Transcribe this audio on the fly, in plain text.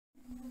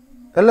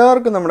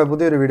എല്ലാവർക്കും നമ്മുടെ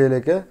പുതിയൊരു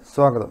വീഡിയോയിലേക്ക്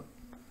സ്വാഗതം.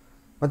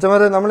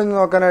 മച്ചന്മാരെ, നമ്മളിന്ന്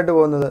നോക്കാനായിട്ട്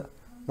പോകുന്നത്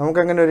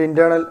നമുക്കെങ്ങനെ ഒരു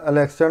ഇൻറ്റേർണൽ അല്ല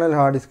എക്സ്റ്റേണൽ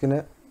ഹാർഡ് ഡിസ്കിന്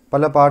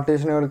പല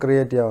പാർട്ടീഷനുകൾ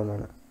ക്രിയേറ്റ്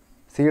ചെയ്യാവുന്നതാണ്.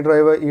 സി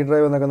ഡ്രൈവ്, ഇ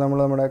ഡ്രൈവ് എന്നൊക്കെ നമ്മൾ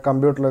നമ്മുടെ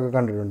കമ്പ്യൂട്ടറിലൊക്കെ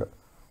കണ്ടിട്ടുണ്ട്.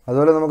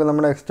 അതുപോലെ നമുക്ക്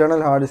നമ്മുടെ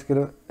എക്സ്റ്റേണൽ ഹാർഡ് ഡിസ്കിൽ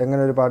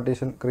എങ്ങനെ ഒരു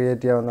പാർട്ടീഷൻ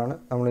ക്രിയേറ്റ് ചെയ്യാവുന്നതാണ്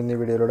നമ്മൾ ഇന്ന് ഈ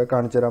വീഡിയോയിലൂടെ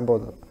കാണിച്ചു തരാൻ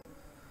പോകുന്നത്.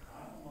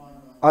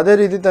 അതേ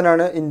രീതിയിൽ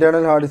തന്നെയാണ്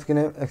internal hard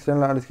ഡിസ്കിനെയും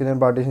external hard ഡിസ്കിനെയും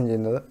partition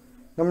ചെയ്യുന്നത്.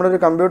 നമ്മളൊരു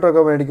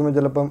കമ്പ്യൂട്ടറൊക്കെ മേടിക്കുമ്പോൾ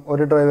ചിലപ്പം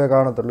ഒരു ഡ്രൈവേ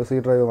കാണത്തുള്ളൂ, സി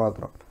ഡ്രൈവ്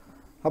മാത്രം.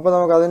 അപ്പോൾ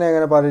നമുക്ക് അതിനെ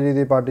എങ്ങനെ പല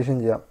രീതിയിൽ പാർട്ടീഷൻ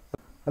ചെയ്യാം,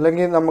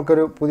 അല്ലെങ്കിൽ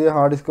നമുക്കൊരു പുതിയ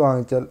ഹാർഡ് ഡിസ്ക്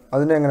വാങ്ങിച്ചാൽ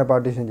അതിനെ എങ്ങനെ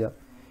പാർട്ടീഷൻ ചെയ്യാം,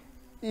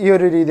 ഈ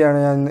ഒരു രീതിയാണ്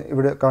ഞാൻ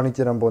ഇവിടെ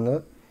കാണിച്ചു തരാൻ പോകുന്നത്.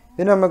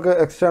 ഇതിന് നമുക്ക്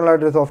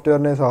എക്സ്റ്റേണലായിട്ടൊരു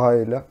സോഫ്റ്റ്വെയറിൻ്റെ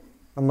സഹായമില്ല.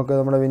 നമുക്ക്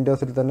നമ്മുടെ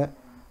വിൻഡോസിൽ തന്നെ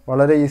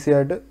വളരെ ഈസി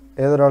ആയിട്ട്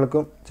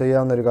ഏതൊരാൾക്കും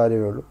ചെയ്യാവുന്ന ഒരു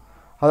കാര്യമേ ഉള്ളൂ.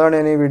 അതാണ്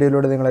ഞാൻ ഈ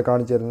വീഡിയോയിലൂടെ നിങ്ങളെ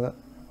കാണിച്ചു തരുന്നത്.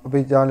 അപ്പോൾ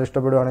ഈ ചാനൽ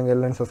ഇഷ്ടപ്പെടുകയാണെങ്കിൽ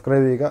എല്ലാവരും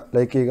സബ്സ്ക്രൈബ് ചെയ്യുക,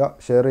 ലൈക്ക് ചെയ്യുക,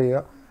 ഷെയർ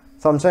ചെയ്യുക.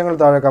 സംശയങ്ങൾ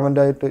താഴെ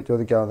കമൻറ്റായിട്ട്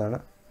ചോദിക്കാവുന്നതാണ്.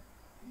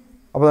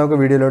 അപ്പോൾ നമുക്ക്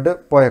വീഡിയോയിലോട്ട്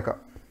പോയേക്കാം.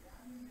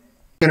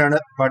 എങ്ങനെയാണ്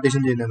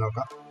പാർട്ടീഷൻ ചെയ്യുന്നത്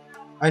നോക്കാം.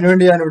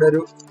 അതിനുവേണ്ടി ഞാനിവിടെ ഒരു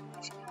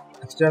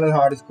എക്സ്റ്റേണൽ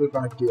ഹാർഡ് ഡിസ്ക്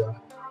കണക്ട് ചെയ്യുകയാണ്.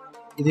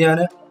 ഇത് ഞാൻ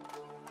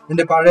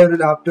എൻ്റെ പഴയ ഒരു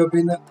ലാപ്ടോപ്പിൽ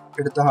നിന്ന്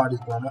എടുത്ത ഹാർഡ്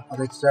ഡിസ്കാണ്.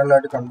 അത്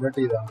എക്സ്റ്റേണലായിട്ട് കൺവേർട്ട്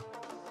ചെയ്തതാണ്.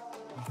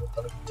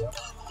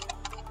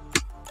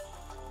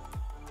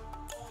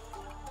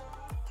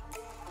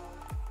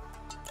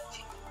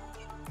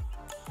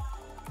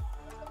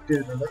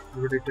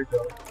 ഇവിടെ ഇട്ടിട്ട്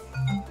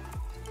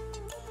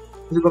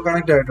ഇതിപ്പോൾ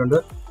കണക്ട് ആയിട്ടുണ്ട്.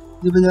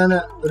 ഇതിപ്പോൾ ഞാൻ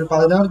ഒരു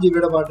 16 GB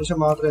പാർട്ടീഷൻ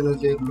മാത്രമേ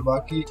ചെയ്തിട്ടുള്ളൂ.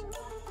 ബാക്കി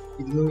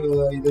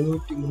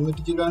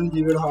 300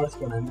 GB ഹാർഡ്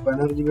ഡിസ്ക് ആണ്.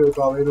 16 GB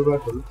ഇപ്പോൾ അവൈലബിൾ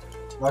ആയിട്ടുള്ളൂ.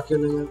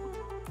 ബാക്കിയെല്ലാം ഞാൻ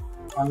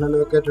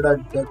അൺഅലോക്കേറ്റഡ്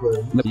ആയിട്ട്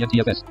ഇട്ടേക്കുമായിരുന്നു.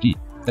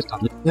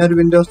 ഞാനൊരു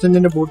Windows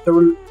 10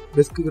 bootable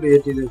disk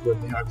create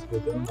ചെയ്തേക്കുമായിരുന്നു hard disk.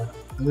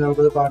 അത്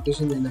നമുക്കത്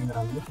പാർട്ടീഷൻ ചെയ്യുന്ന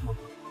എങ്ങനെയാണെന്ന് നോക്കാം.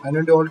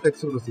 അതിനുവേണ്ടി ഓൾ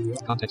ടെക്സ്റ്റ് പ്രസ് ചെയ്യുക.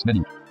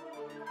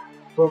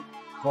 ഇപ്പോൾ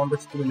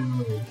കോണ്ടെക്സ്റ്റ് മെനു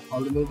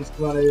അവിടുന്ന് ഡിസ്ക്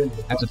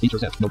മാനേജ്മെന്റ്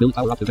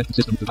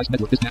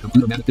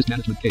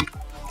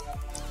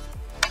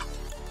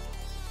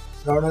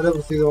ഡൗൺലോഡ്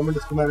പ്രസ് ചെയ്ത്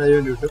ഡിസ്ക്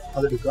മാനേജ്മെന്റ് കിട്ടും.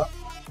 അതെടുക്കുക.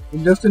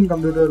 വിൻഡോസ് 10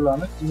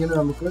 കമ്പ്യൂട്ടറുകളിലാണ് ഇങ്ങനെ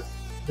നമുക്ക്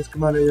ഡിസ്ക്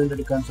മാനേജ്മെന്റ്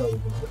എടുക്കാൻ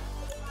സാധിക്കുന്നത്.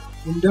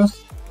 വിൻഡോസ്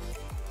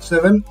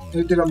 7,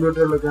 8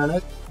 കമ്പ്യൂട്ടറുകളിലൊക്കെയാണ്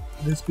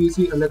ദിസ് പി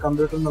സി അല്ലെ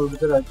കമ്പ്യൂട്ടർ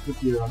എന്നുള്ളത് റൈറ്റ്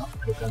ക്ലിക്ക് ചെയ്ത് വേണം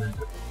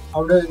എടുക്കാനായിട്ട്.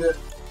 അവിടെ ഇത്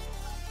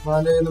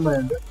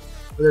മാനേജ്മെന്റ്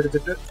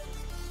അതെടുത്തിട്ട്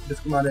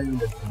ഡിസ്ക്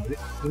മാനേജ്മെന്റ് എടുത്താൽ മതി.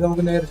 ഇത്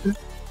നമുക്ക് നേരിട്ട്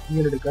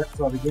ഇങ്ങനെ എടുക്കാൻ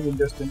സാധിക്കും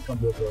വിൻഡോസ് 10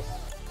 കമ്പ്യൂട്ടറുകൾ.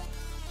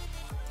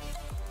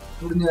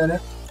 ഇവിടുന്ന് ഞാൻ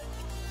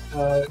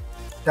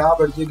ടാബ്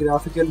അടിച്ച്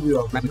ഗ്രാഫിക്കൽ വ്യൂ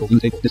ആക്കും.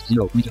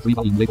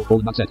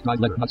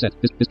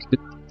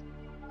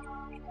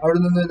 അവിടെ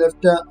നിന്ന്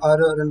ലെഫ്റ്റ്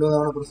ആരോ 2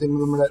 തവണ പ്രസ്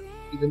ചെയ്യുമ്പോൾ നമ്മുടെ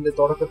ഇതിന്റെ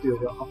തുടക്കത്തിൽ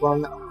വരിക. അപ്പോൾ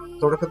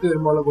തുടക്കത്തിൽ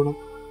വരുമ്പോഴുള്ള ഗുണം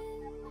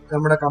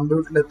നമ്മുടെ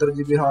കമ്പ്യൂട്ടറിൽ എത്ര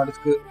GB ഹാർഡ്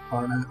ഡിസ്ക്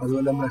ആണ്,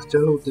 അതുപോലെ നമ്മൾ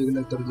എക്സ്റ്റേണൽ കുത്തിയിരിക്കുന്ന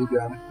എത്ര GB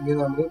ആണ്, ഇങ്ങനെ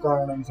നമുക്ക്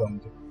കാണാൻ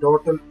സാധിക്കും.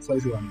 ടോട്ടൽ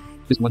സൈസ് കാണും.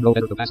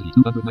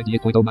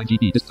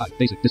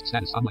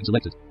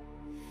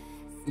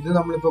 ഇത്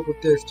നമ്മളിപ്പോൾ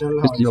കുത്തിയ എക്സ്റ്റേണൽ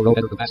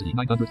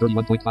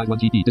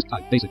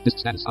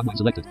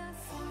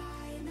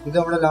ഇത്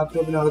നമ്മുടെ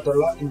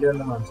ലാപ്ടോപ്പിനകത്തുള്ള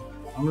ഇന്റേണൽ ഹാർഡ് ഡിസ്ക്.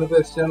 നമ്മളിപ്പോൾ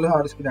എക്സ്റ്റേണൽ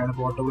ഹാർഡ് ഡിസ്കിനാണ്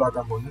പോർട്ടബിൾ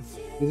ആക്കാൻ പോകുന്നത്.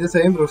 ഇത്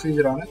സെയിം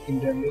പ്രൊസീജിയറാണ്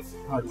ഇന്റേണൽ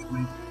ഹാർഡ്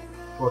ഡിസ്കിനെ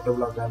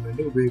പോർട്ടബിൾ ആക്കാൻ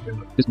വേണ്ടി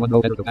ഉപയോഗിക്കുന്നത്.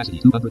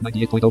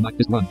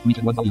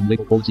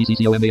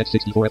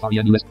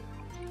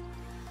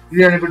 ഇത്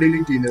ഞാനിപ്പോൾ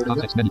ഡിലീറ്റ് ചെയ്യുന്നത്.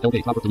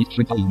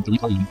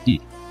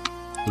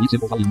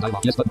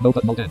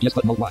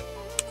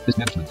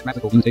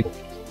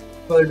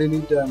 ഇപ്പോൾ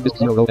ഡിലീറ്റ് ചെയ്യാൻ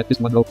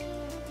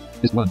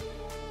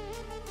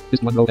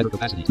This one row error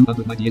capacity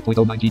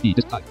 298.09 GB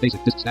disk type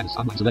basic disk status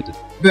online selected.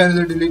 ഇപ്പോൾ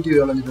ഡിലീറ്റ് ചെയ്ത്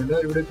കളഞ്ഞിട്ടുണ്ട്.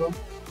 ഇവിടെ ഇപ്പോൾ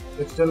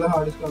എക്സ്റ്റേണൽ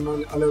ഹാർഡ് ഡിസ്ക്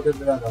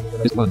അലോക്കേറ്റഡ് ആകാം.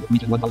 This one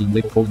region 1 volume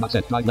label colon not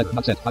set drive letter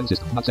not set file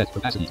system not set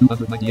capacity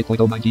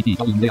 298.09 GB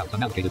volume layout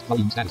unallocated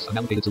volume status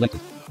unallocated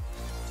selected.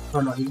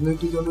 ആണോ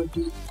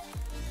 290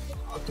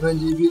 അത്രയും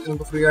GB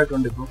നമുക്ക് free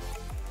ആയിട്ടുണ്ട്. ഇപ്പോൾ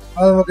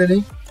അത് നമുക്കിനി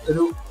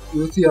ഒരു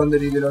use ചെയ്യാവുന്ന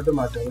രീതിയിലോട്ട്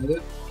മാറ്റാം. അതായത്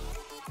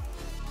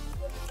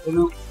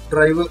ഒരു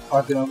ഡ്രൈവ്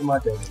ആക്കി നമുക്ക്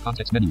മാറ്റാം.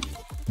 Context menu.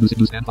 New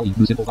simple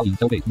volume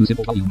elevate new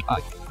simple volume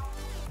I.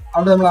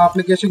 അവിടെ നമ്മൾ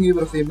ആപ്ലിക്കേഷൻ കീ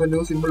പ്രസ് ചെയ്യുമ്പോൾ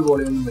ന്യൂ സിമ്പിൾ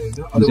പോലെ ഒന്നും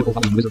വരുന്നു. New simple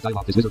volume wizard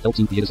dialog is wizard helps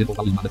you create a simple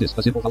volume on a disk.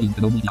 A simple volume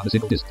can only be on a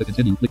single disk. To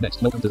continue, click next.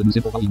 Welcome to the new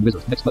simple volume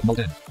wizard. Next button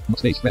alt N.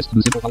 Space rest.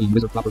 New simple volume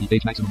wizard property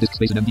page maximum disk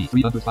space in MB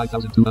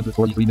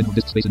 305,243 minimum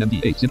disk space in MB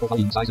 8 simple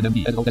volume size in MB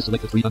edit alt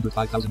selected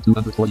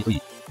 305,243.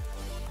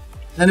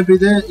 ഞാനിപ്പോൾ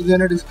ഇത്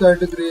തന്നെ disk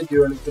ആയിട്ട് create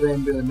ചെയ്യുകയാണ്. ഇത്ര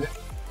MB തന്നെ.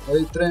 അത്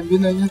ഇത്ര MB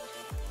എന്ന് കഴിഞ്ഞാൽ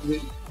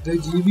ഇത്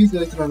GB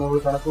സൈസിലാണ് നമ്മൾ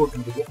കണക്ക്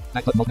കൂട്ടുന്നത്.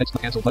 Back button next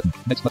cancel button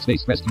next but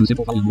space rest new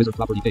simple volume wizard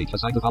property page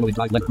assign the following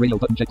drive left radio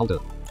button check alt.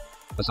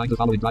 Assign the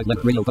following drive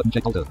left radio button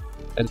check alt.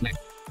 Edit name.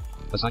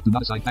 Assign do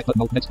not assign back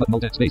button next button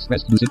alt space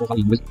rest new simple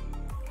volume wizard.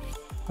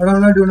 അവിടെ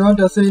നമ്മൾ do not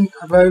assign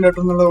drive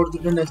letter എന്നുള്ള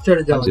കൊടുത്തിട്ട് next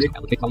അടിച്ചാൽ മതി.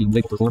 Allocate volume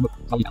label perform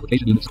volume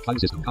allocation units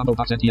file system combo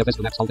box NTFS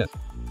with alt F.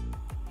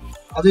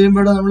 അത്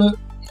ചെയ്യുമ്പോൾ നമ്മൾ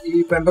ഈ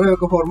പെൻഡ്രൈവ്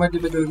ഒക്കെ ഫോർമാറ്റ്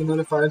ചെയ്യുമ്പോൾ ചോദിക്കുന്ന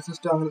പോലെ ഫയൽ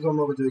സിസ്റ്റം അങ്ങനെ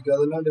സംഭവമൊക്കെ ചോദിക്കുക.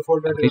 അതെല്ലാം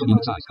ഡിഫോൾട്ട് ആയിട്ട്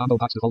combo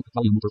box default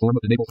volume perform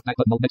enable back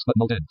button next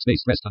button alt N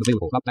space rest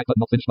unavailable drop back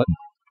button finish button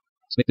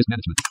space disk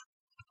management.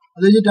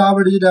 അത് കഴിഞ്ഞ് ടാബ്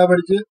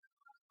അടിച്ച്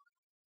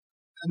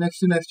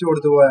നെക്സ്റ്റ്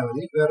കൊടുത്തു പോയാൽ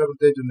മതി. വേറെ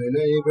പ്രത്യേകിച്ചൊന്നുമില്ല.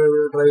 ഈ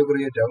ഡ്രൈവ്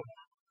ക്രിയേറ്റ് ആവും.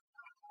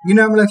 ഇങ്ങനെ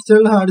നമ്മൾ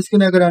എക്സ്റ്റേണൽ ഹാർഡ്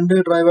ഡിസ്കിനെയൊക്കെ 2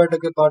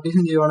 ഡ്രൈവായിട്ടൊക്കെ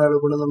പാർട്ടീഷൻ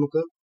ചെയ്യുവാണെങ്കിൽ കൊണ്ട്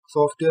നമുക്ക്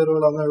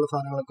സോഫ്റ്റ്വെയറുകൾ അങ്ങനെയുള്ള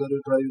സാധനങ്ങളൊക്കെ ഒരു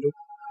ഡ്രൈവിൽ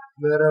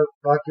വേറെ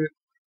ബാക്കി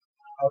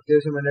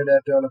അത്യാവശ്യം വേണ്ട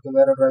ഡാറ്റകളൊക്കെ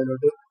വേറെ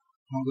ഡ്രൈവിലോട്ട്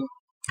നമുക്ക്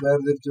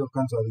വേർതിരിച്ച്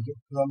വെക്കാൻ സാധിക്കും.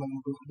 അതാകുമ്പോൾ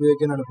നമുക്ക്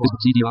ഉപയോഗിക്കാൻ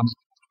എളുപ്പമാണ്.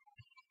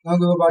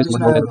 നമുക്ക്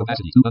പാർട്ടീഷൻ ആയാലും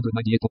capacity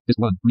 298. This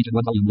one region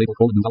 1 volume label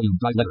colon new volume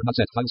drive letter not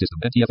set file system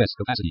NTFS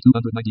capacity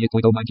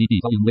 298.09 GB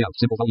volume layout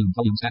simple volume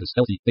status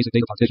healthy basic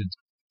data partitions.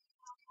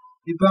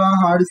 ഇപ്പൊ ആ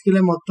ഹാർഡ്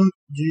ഡിസ്കിലെ മൊത്തം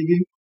GB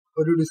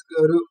ഒരു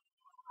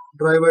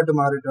ഡ്രൈവായിട്ട്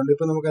മാറിയിട്ടുണ്ട്.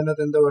 ഇപ്പൊ നമുക്ക്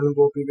അതിനകത്ത് എന്താ വേണം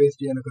കോപ്പി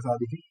പേസ്റ്റ് ചെയ്യാനൊക്കെ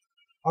സാധിക്കും.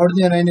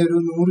 അവിടുന്ന് ഞാൻ അതിന് ഒരു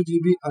 100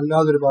 GB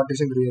അല്ലാതെ ഒരു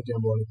പാർട്ടീഷൻ ക്രിയേറ്റ്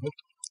ചെയ്യാൻ പോകുന്നു. ഇപ്പൊ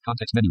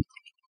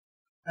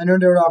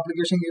അതിനുവേണ്ടി അവിടെ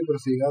ആപ്ലിക്കേഷൻ കീ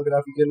പ്രസ് ചെയ്യുക,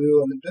 ഗ്രാഫിക്കൽ വ്യൂ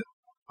വന്നിട്ട്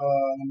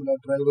നമ്മുടെ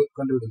ഡ്രൈവ്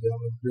കണ്ടുപിടിക്കുക,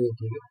 നമ്മൾ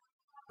ക്രിയേറ്റ് ചെയ്ത്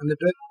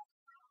എന്നിട്ട്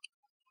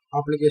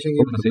application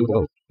key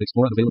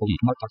explore unavailable E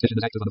mark partition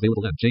is active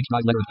unavailable M change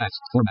drive letter X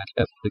format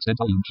F extend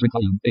volume shrink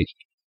volume H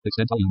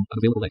extend volume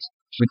unavailable X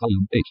shrink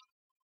volume H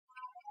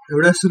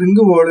ഇവിടെ shrink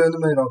volume എന്ന്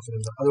പറയുന്ന option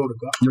ഉണ്ട്, അത്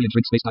കൊടുക്കുക. clear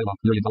shrink space dialog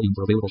clear volume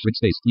for available shrink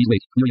space please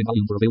wait clear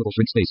volume for available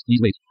shrink space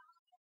please wait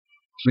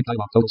shrink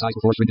dialog total size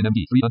before shrink in MD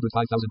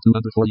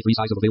 305,243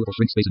 size of available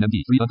shrink space in MD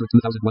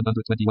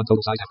 302,121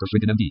 total size after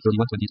shrink in MD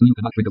 3122 you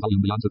cannot shrink a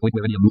volume beyond the point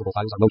where any unmovable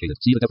files are located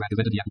see the diagram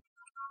event in the app.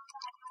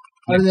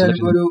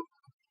 ഒരു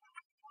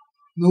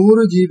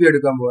 100 GB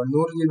എടുക്കാൻ പോവാണ്.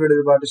 100 GB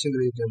ഒരു partition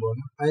create ചെയ്യാൻ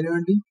പോവാണ്.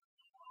 അതിനുവേണ്ടി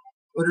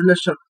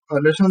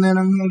 1,00,000 ഞാൻ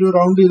ഒരു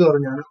round ചെയ്ത്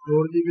പറഞ്ഞാണ്.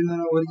 100 GB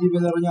 1 GB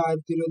എന്ന് പറഞ്ഞാൽ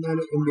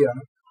 1024 MB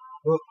ആണ്.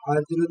 അപ്പോൾ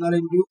 1024 ×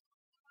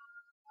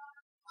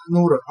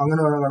 100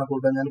 അങ്ങനെ വേണം കണക്ക്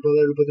കൂട്ടാൻ. ഞാനിപ്പോൾ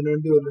എളുപ്പത്തിന്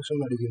വേണ്ടി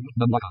 1,00,000 അടിക്കുന്നു.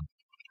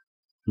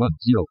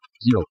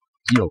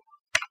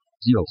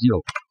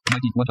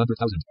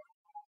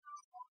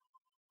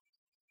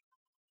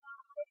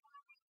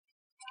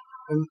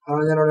 100,000,000,000,000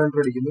 ഞാൻ അവിടെ എൻ്റർ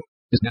അടിക്കുന്നു.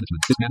 Disk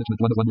management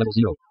 1 of 1 level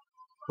 0.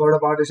 അപ്പോൾ അവിടെ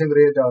പാർട്ടീഷൻ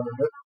ക്രിയേറ്റ്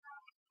ആവുന്നുണ്ട്.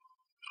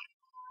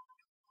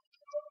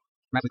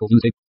 Graphical view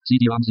tape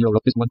CD-ROM 0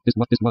 of this one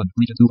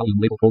region 2 volume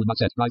label colon not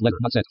set drive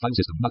letter not set file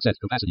system not set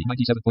capacity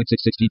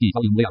 97.66 GB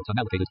volume layout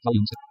unallocated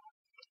volume.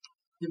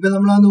 ഇപ്പൊ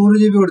നമ്മൾ ആ 100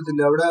 GB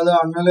കൊടുത്തില്ല, അവിടെ അത്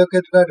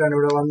unallocated ആയിട്ടാണ്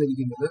ഇവിടെ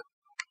വന്നിരിക്കുന്നത്.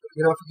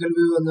 ഗ്രാഫിക്കൽ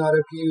വ്യൂ എന്ന്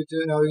RFK വെച്ച്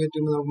നാവിഗേറ്റ്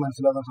ചെയ്യുമ്പോൾ നമുക്ക്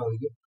മനസ്സിലാക്കാൻ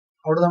സാധിക്കും.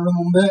 അവിടെ നമ്മൾ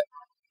മുമ്പേ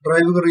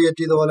ഡ്രൈവ്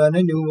ക്രിയേറ്റ് ചെയ്ത പോലെ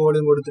തന്നെ ന്യൂ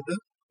വോളിയം കൊടുത്തിട്ട്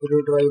ഒരു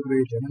ഡ്രൈവ്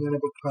ക്രിയേറ്റ് ചെയ്യണം. അങ്ങനെ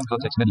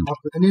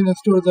ഇനി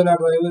നെക്സ്റ്റ് കൊടുത്താൽ ആ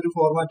ഡ്രൈവ് ഒരു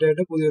ഫോർമാറ്റ്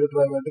ആയിട്ട് പുതിയൊരു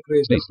ഡ്രൈവ് ആയിട്ട്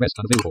ക്രിയേറ്റ്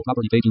ചെയ്യും.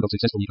 Property page you have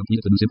successfully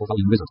completed the new simple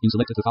volume wizard. You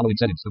selected the following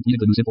settings. Completed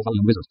the new simple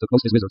volume wizard. To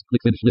close this wizard,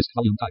 click finish list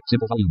volume type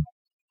simple volume.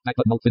 Back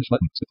button alt finish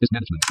button. Disk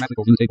management.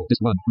 Graphical view table.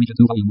 This one region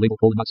 2 volume label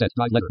colon not set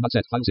drive letter not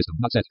set file system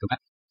not set.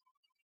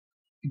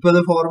 ഇപ്പൊ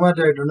അത്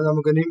format ആയിട്ടുണ്ട്.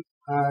 നമുക്കിനി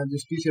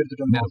ജിസ് PC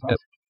എടുത്തിട്ടുണ്ട് നോക്കാം.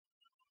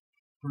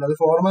 അത്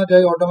format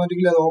ആയി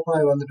automatically അത് open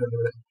ആയി വന്നിട്ടുണ്ട്.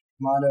 ഇവിടെ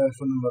മാന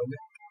എഫ് എന്നും പറഞ്ഞ്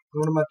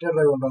നമ്മുടെ മറ്റേ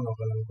ഡ്രൈവ് ഉണ്ടോ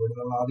നോക്കാം. നമുക്ക്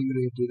നമ്മൾ ആദ്യം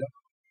ക്രിയേറ്റ് ചെയ്ത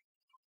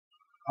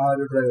ആ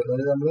ഒരു ഡ്രൈവ്,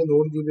 അതായത് നമ്മൾ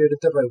 100 GB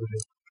എടുത്ത ഡ്രൈവ് ഇല്ലേ.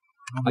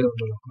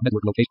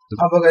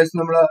 അപ്പൊ ഗൈസ്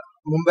നമ്മള്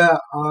മുമ്പേ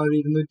ആ ഒരു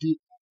 200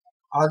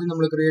 ആദ്യം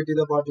നമ്മൾ ക്രിയേറ്റ്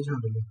ചെയ്ത പാർട്ടീഷൻ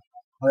ഉണ്ടല്ലോ,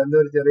 അതെന്തോ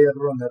ഒരു ചെറിയ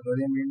എറർ വന്നായിരുന്നു. അത്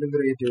ഞാൻ വീണ്ടും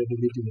ക്രിയേറ്റ് ചെയ്ത്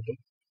ഡിലീറ്റ് ചെയ്തിട്ട്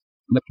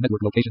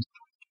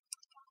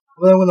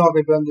അപ്പൊ നമുക്ക് നോക്കാം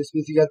ഇപ്പൊ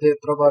ജിസ്പിസിക്കകത്ത്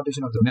എത്ര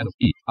പാർട്ടീഷൻ ഉണ്ട്.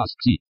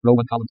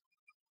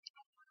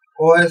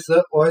 OS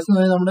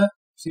നമ്മുടെ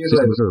C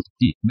ഡ്രൈവ്,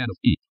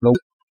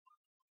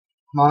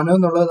 മാനോ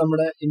എന്നുള്ളത്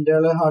നമ്മുടെ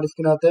ഇന്റേണൽ ഹാർഡ്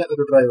ഡിസ്കിനകത്തെ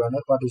ഒരു ഡ്രൈവ് ആണ്,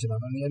 പാർട്ടീഷൻ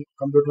ആണ്. ഞാൻ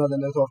കമ്പ്യൂട്ടറിനകത്ത്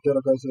തന്നെ സോഫ്റ്റ്വെയർ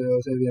ഒക്കെ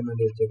സേവ് ചെയ്യാൻ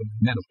വേണ്ടി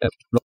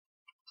വെച്ചേക്കുന്നത്.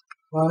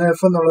 മാനോ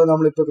എഫ് എന്നുള്ളത്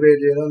നമ്മളിപ്പോ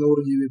ക്രിയേറ്റ് ചെയ്ത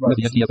 100 GB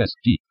പാർട്ടീഷൻ.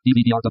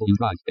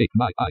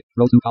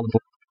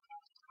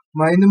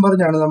 മൈനും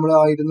പറഞ്ഞാണ് നമ്മൾ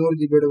ആ 200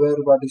 GB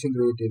വേറെ പാർട്ടീഷൻ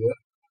ക്രിയേറ്റ് ചെയ്തത്.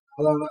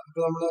 അതാണ്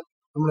ഇപ്പൊ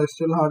നമ്മൾ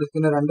എക്സ്റ്റേണൽ ഹാർഡ്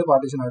ഡിസ്കിനെ 2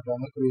 പാർട്ടീഷൻ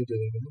ആയിട്ടാണ് ക്രിയേറ്റ്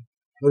ചെയ്തിരിക്കുന്നത്.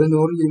 ഒരു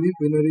 100 GB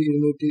പിന്നെ ഒരു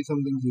 200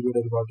 സംതിങ് GB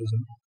ഒരു പാർട്ടീഷൻ.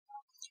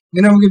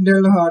 ഇങ്ങനെ നമുക്ക്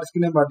ഇന്റേണൽ ഹാർഡ്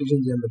ഡിസ്കിനെ പാർട്ടീഷൻ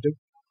ചെയ്യാൻ പറ്റും.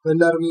 അപ്പൊ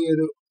എല്ലാവർക്കും ഈ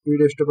ഒരു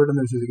വീഡിയോ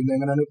ഇഷ്ടപ്പെട്ടെന്ന് വിശ്വസിക്കുന്നു.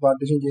 എങ്ങനെയാണ്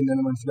പാർട്ടീഷൻ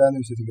ചെയ്യുന്നതെന്ന് മനസ്സിലായെന്ന്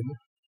വിശ്വസിക്കുന്നു.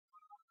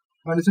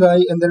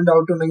 മനസ്സിലായി എന്തെങ്കിലും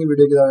ഡൗട്ട് ഉണ്ടെങ്കിൽ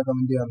വീഡിയോക്ക് താഴെ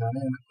കമന്റ് ചെയ്യാവുന്നതാണ്,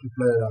 ഞാൻ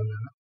റിപ്ലൈ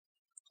തരാവുന്നതാണ്.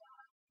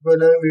 അപ്പോൾ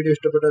എല്ലാവരും വീഡിയോ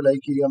ഇഷ്ടപ്പെട്ടാൽ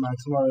ലൈക്ക് ചെയ്യുക,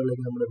 മാക്സിമം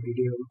ആളുകളിലേക്ക് നമ്മുടെ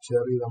വീഡിയോ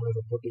ഷെയർ ചെയ്ത് നമ്മളെ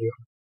സപ്പോർട്ട് ചെയ്യുക.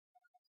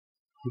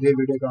 ഇതേ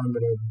വീഡിയോ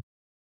കാണുമ്പോൾ